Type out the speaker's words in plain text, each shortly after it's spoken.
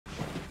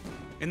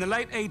In the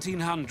late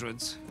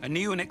 1800s, a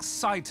new and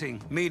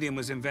exciting medium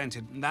was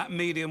invented, and that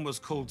medium was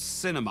called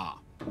cinema.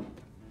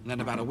 And then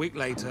about a week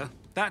later,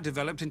 that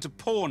developed into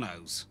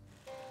pornos.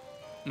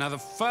 Now, the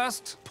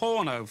first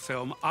porno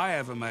film I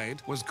ever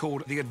made was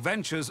called The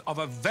Adventures of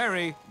a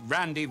Very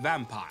Randy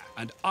Vampire,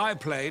 and I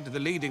played the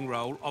leading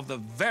role of the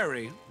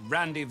very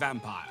randy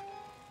vampire.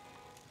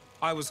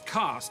 I was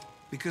cast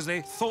because they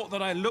thought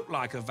that I looked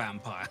like a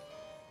vampire.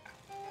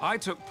 I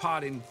took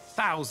part in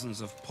thousands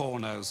of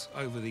pornos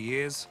over the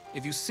years.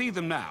 If you see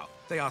them now,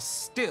 they are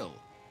still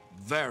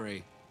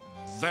very,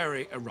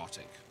 very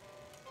erotic.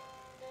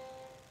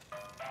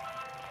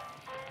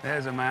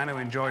 There's a man who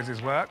enjoys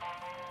his work.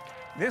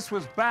 This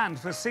was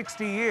banned for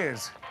 60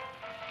 years.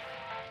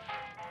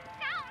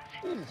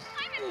 Count! I'm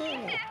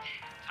addicted!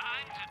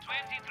 Time to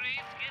 23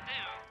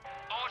 skidoo.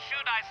 Or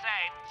should I say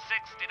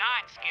 69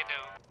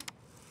 skidoo?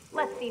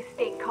 Let's see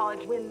State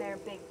College win their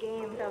big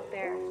games out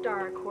there,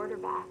 star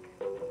quarterback.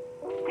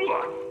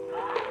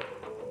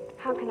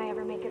 How can I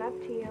ever make it up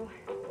to you?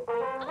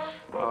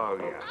 Oh,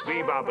 yeah.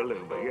 Bebop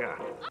Baluba, yeah.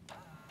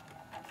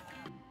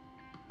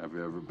 Have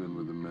you ever been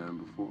with a man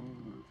before?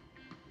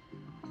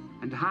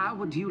 And how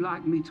would you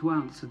like me to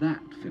answer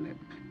that, Philip?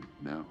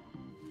 No.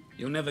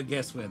 You'll never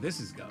guess where this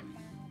is going.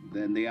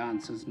 Then the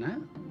answer's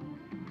no.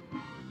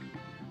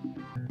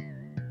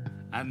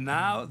 And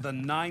now, the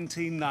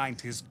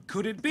 1990s.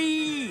 Could it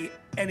be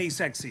any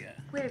sexier?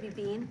 Where have you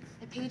been?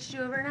 I paged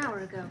you over an hour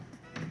ago.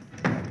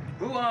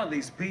 Who are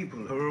these people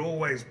who are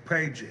always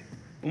paging?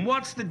 And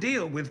what's the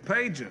deal with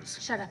pagers?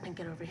 Shut up and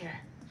get over here.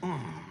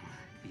 Oh,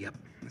 yep,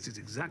 this is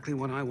exactly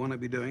what I want to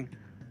be doing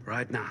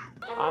right now.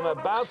 I'm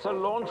about to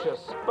launch a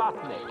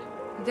Sputnik.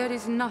 There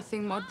is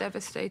nothing more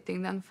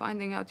devastating than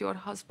finding out your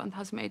husband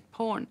has made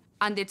porn,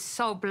 and it's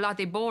so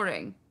bloody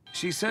boring.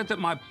 She said that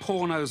my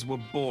pornos were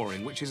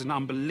boring, which is an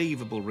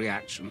unbelievable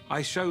reaction.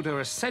 I showed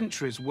her a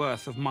century's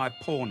worth of my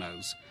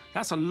pornos.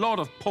 That's a lot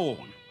of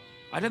porn.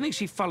 I don't think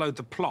she followed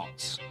the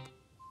plots.